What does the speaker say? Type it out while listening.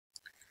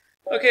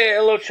Okay,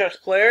 hello chess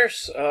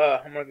players.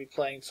 I'm going to be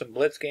playing some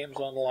Blitz games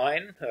on the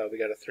line. We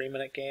got a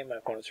 3-minute game. My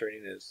opponent's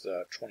rating is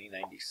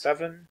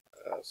 2097.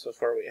 So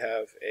far we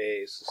have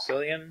a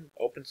Sicilian,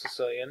 open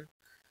Sicilian,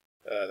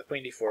 the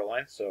queen d4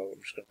 line, so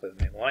I'm just going to play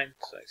the main line.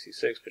 So knight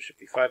c6, bishop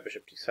d5,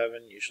 bishop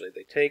d7. Usually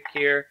they take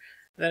here.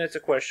 And then it's a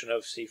question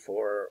of c4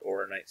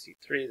 or knight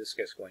c3. This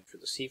guy's going for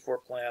the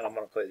c4 plan. I'm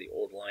going to play the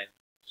old line,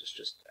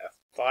 just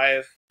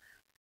f5.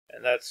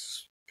 And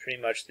that's pretty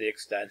much the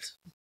extent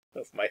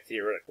of my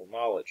theoretical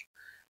knowledge.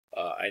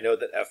 I know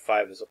that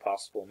f5 is a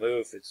possible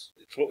move. It's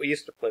what we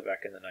used to play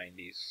back in the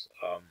 90s.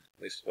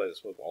 We used to play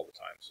this move all the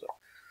time, so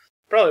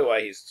probably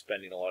why he's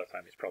spending a lot of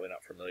time. He's probably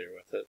not familiar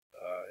with it.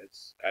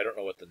 I don't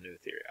know what the new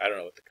theory. I don't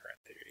know what the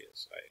current theory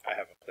is. I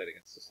haven't played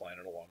against this line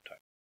in a long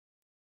time.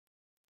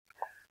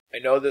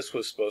 I know this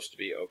was supposed to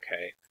be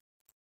okay,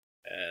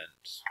 and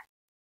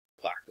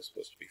black was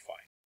supposed to be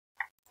fine.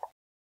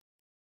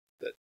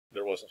 That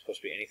there wasn't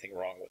supposed to be anything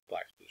wrong with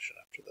black's position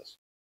after this.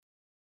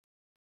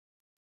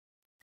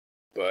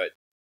 But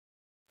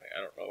I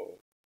don't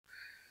know.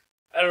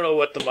 I don't know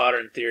what the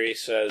modern theory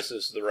says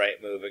is the right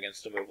move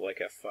against a move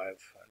like f5.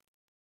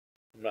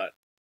 I'm not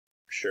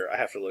sure. I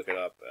have to look it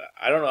up.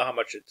 I don't know how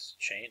much it's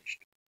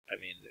changed. I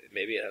mean,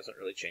 maybe it hasn't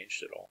really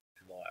changed at all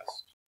in the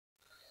last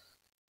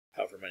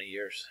however many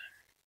years.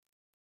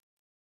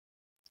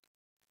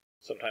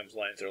 Sometimes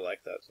lines are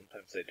like that.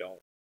 Sometimes they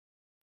don't.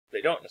 They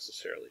don't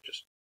necessarily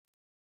just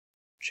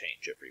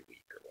change every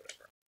week or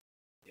whatever.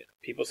 You know,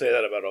 people say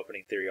that about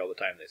opening theory all the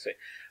time. They say,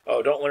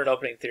 "Oh, don't learn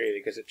opening theory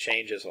because it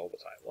changes all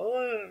the time." Well,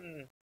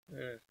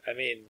 I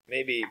mean,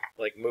 maybe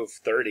like move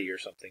 30 or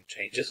something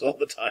changes all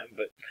the time,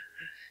 but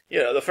you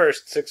know, the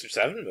first 6 or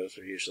 7 moves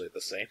are usually the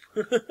same.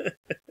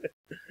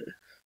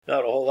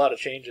 Not a whole lot of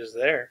changes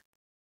there.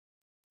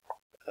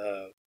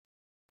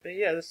 But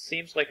yeah, this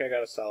seems like I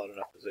got a solid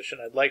enough position.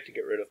 I'd like to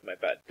get rid of my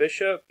bad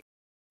bishop.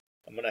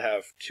 I'm going to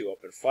have 2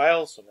 open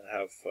files. I'm going to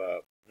have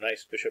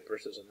nice bishop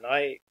versus a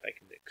knight. I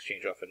can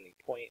exchange off at any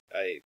point.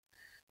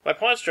 My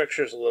pawn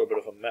structure is a little bit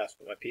of a mess,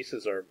 but my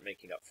pieces are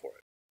making up for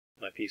it.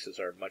 My pieces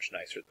are much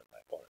nicer than my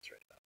opponent's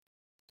right now.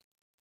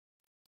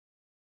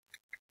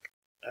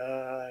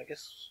 I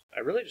guess I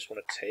really just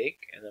want to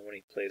take, and then when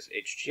he plays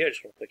HG, I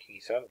just want to play King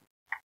E7.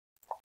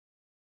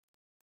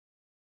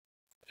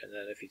 And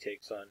then if he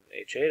takes on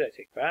H8, I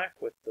take back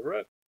with the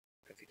rook.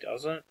 If he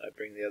doesn't, I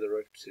bring the other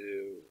rook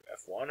to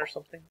F1 or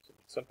something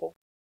simple.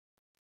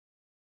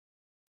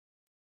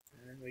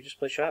 And we just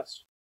play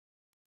chess.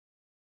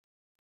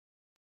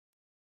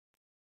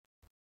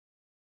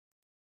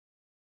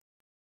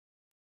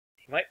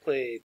 He might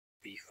play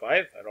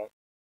B5. I'm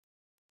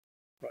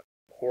not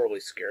horribly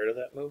scared of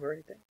that move or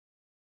anything.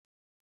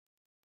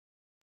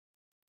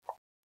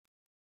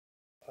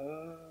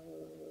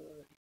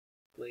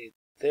 Played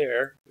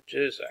there, which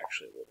is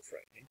actually a little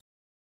frightening.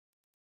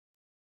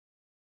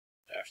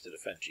 I have to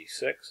defend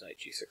G6. Knight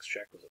G6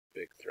 check was a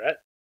big threat.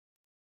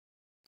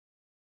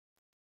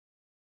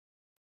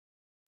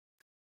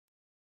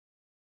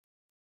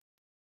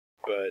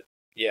 But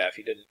yeah, if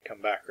he didn't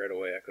come back right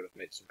away, I could have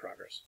made some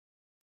progress.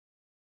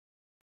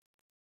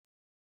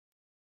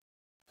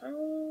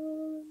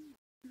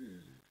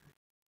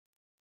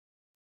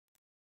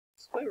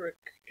 Let's play rook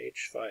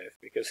H5,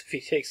 because if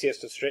he takes, he has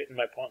to straighten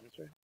my pawns,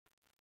 right?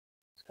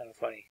 It's kind of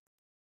funny.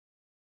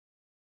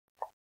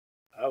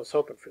 I was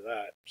hoping for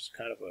that, just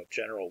kind of a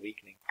general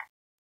weakening.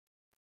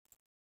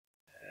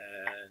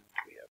 And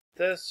we have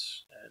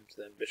this, and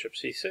then bishop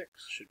c6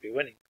 should be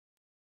winning.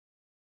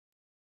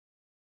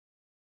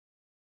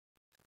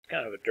 It's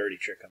kind of a dirty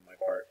trick on my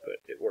part, but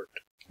it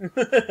worked.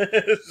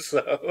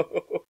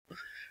 So,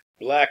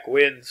 black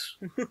wins.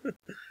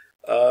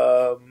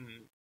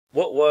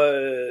 What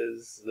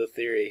was the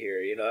theory here?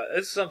 You know,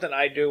 this is something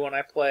I do when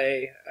I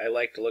play. I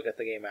like to look at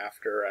the game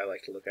after. I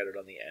like to look at it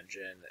on the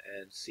engine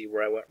and see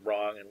where I went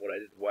wrong and what I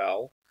did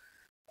well.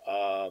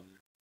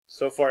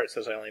 So far it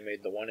says I only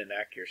made the one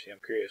inaccuracy. I'm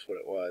curious what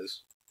it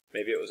was.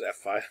 Maybe it was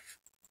f5.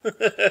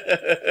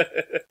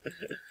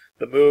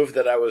 The move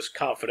that I was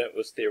confident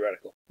was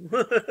theoretical.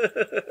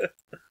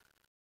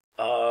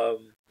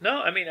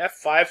 No, I mean,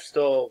 f5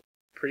 still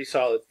pretty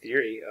solid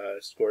theory.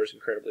 Scores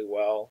incredibly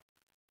well.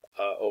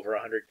 Over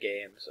 100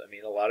 games. I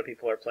mean, a lot of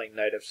people are playing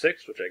knight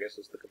f6, which I guess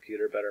is the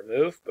computer better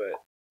move,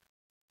 but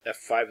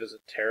f5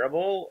 isn't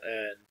terrible.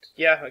 And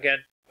yeah,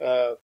 again,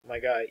 my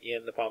guy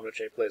Ian the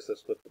Pomnoche plays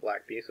this with the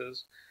black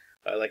pieces.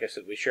 Like I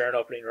said, we share an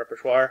opening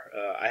repertoire.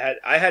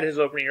 I had his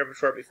opening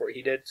repertoire before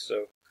he did,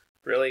 so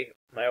really,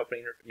 my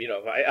opening, you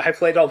know, I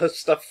played all this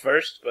stuff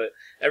first, but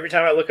every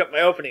time I look up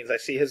my openings, I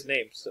see his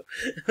name. So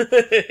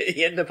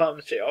Ian the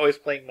Pomnoche, always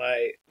playing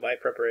my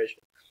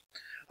preparation.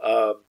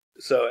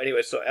 So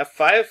anyway, so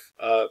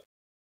f5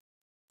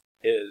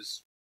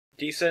 is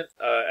decent.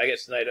 I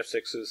guess knight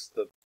f6 is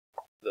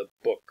the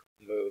book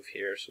move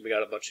here, so we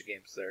got a bunch of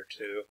games there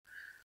too.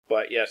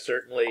 But yeah,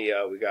 certainly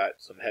we got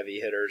some heavy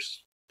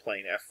hitters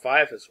playing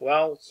f5 as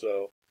well,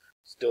 so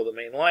still the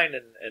main line,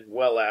 and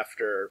well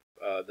after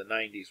the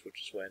 90s,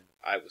 which is when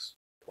I was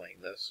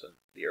playing this, and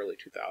the early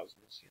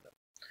 2000s, you know.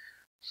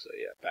 So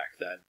yeah, back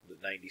then, the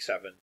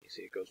 97, you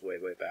see it goes way,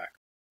 way back.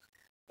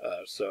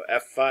 So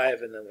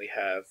F5, and then we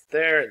have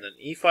there, and then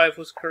E5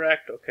 was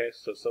correct. Okay,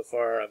 so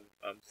far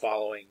I'm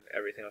following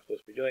everything I'm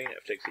supposed to be doing.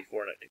 F takes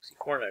E4, knight takes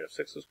E4, knight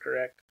F6 was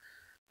correct.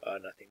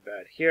 Nothing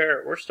bad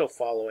here. We're still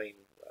following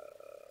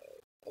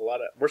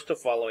we're still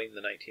following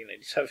the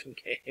 1997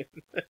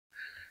 game.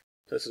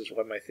 This is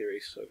why my theory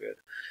is so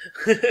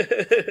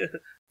good.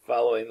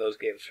 Following those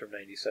games from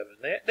 97.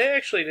 They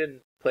actually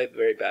didn't play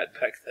very bad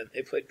back then.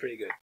 They played pretty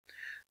good.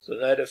 So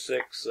knight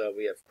F6,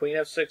 we have queen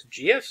F6.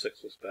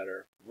 GF6 was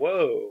better.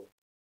 Whoa.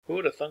 Who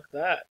would have thunk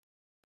that?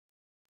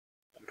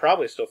 I'm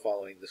probably still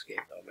following this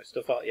game, though.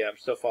 I'm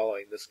still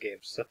following this game.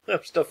 So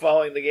I'm still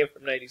following the game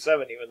from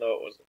 97, even though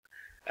it wasn't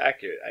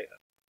accurate.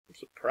 I'm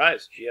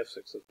surprised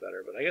GF6 was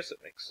better, but I guess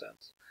it makes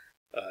sense.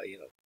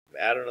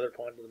 Add another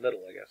pawn to the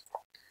middle, I guess.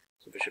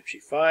 So bishop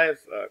G5,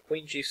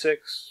 queen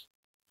G6.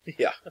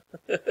 Yeah.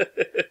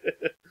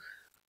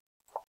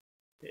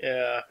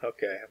 Yeah,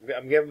 okay.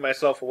 I'm giving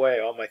myself away.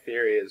 All my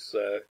theory is,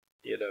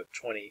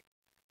 20,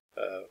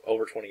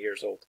 over 20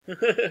 years old.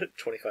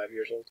 25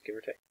 years old, give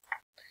or take.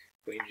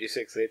 Queen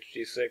G6,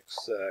 HG6,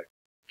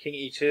 King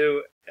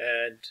E2,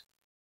 and,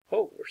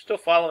 we're still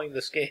following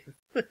this game.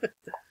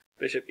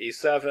 Bishop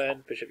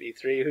E7, Bishop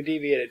E3. Who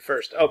deviated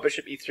first? Oh,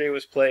 Bishop E3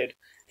 was played.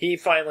 He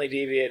finally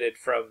deviated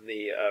from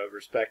the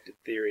respected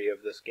theory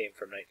of this game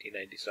from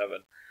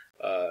 1997.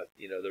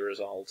 The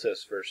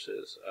Rizaltis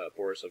versus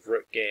Borisov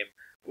Rook game.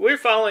 We're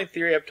following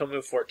theory up till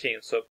move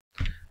 14. So,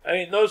 I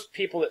mean, those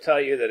people that tell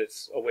you that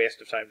it's a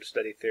waste of time to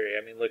study theory,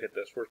 I mean, look at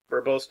this.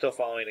 We're both still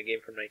following a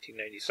game from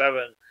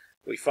 1997.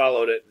 We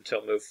followed it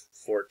until move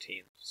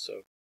 14.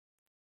 So,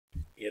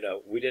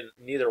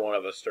 neither one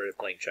of us started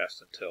playing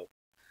chess until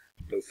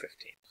move 15.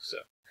 So,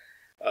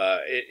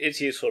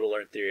 it's useful to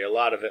learn theory. A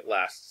lot of it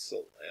lasts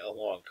a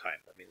long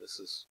time. I mean, this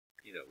is,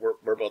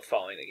 we're both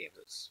following a game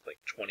that's like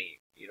 20,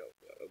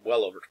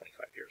 well over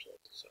 25 years old.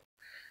 So,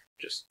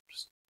 just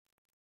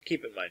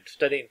keep in mind,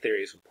 studying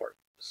theory is important.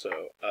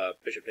 So,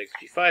 bishop takes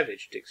G5,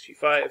 H takes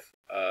G5,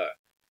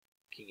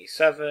 King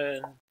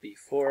E7,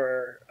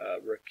 B4,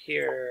 Rook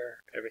here,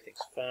 everything's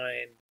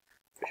fine.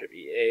 Bishop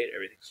E8,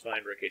 everything's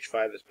fine. Rook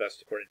H5 is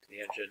best according to the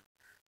engine.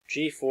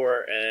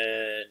 G4,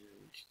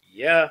 and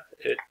yeah,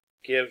 it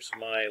gives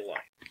my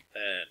line.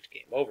 And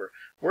game over.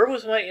 Where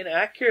was my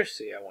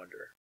inaccuracy, I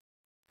wonder?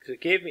 Because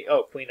it gave me,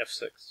 Queen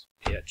F6.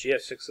 Yeah,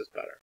 GF6 is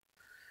better.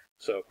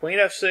 So, Queen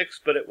F6,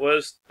 but it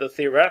was the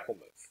theoretical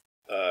move.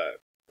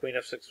 Queen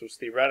F6 was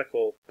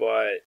theoretical,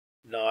 but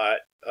not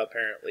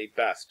apparently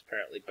best.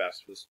 Apparently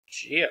best was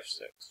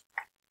GF6.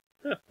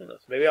 Who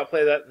knows? Maybe I'll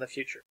play that in the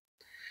future.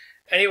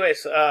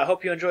 Anyways,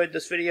 hope you enjoyed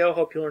this video.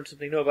 Hope you learned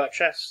something new about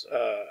chess.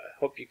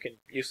 Hope you can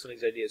use some of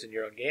these ideas in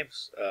your own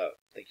games.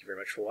 Thank you very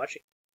much for watching.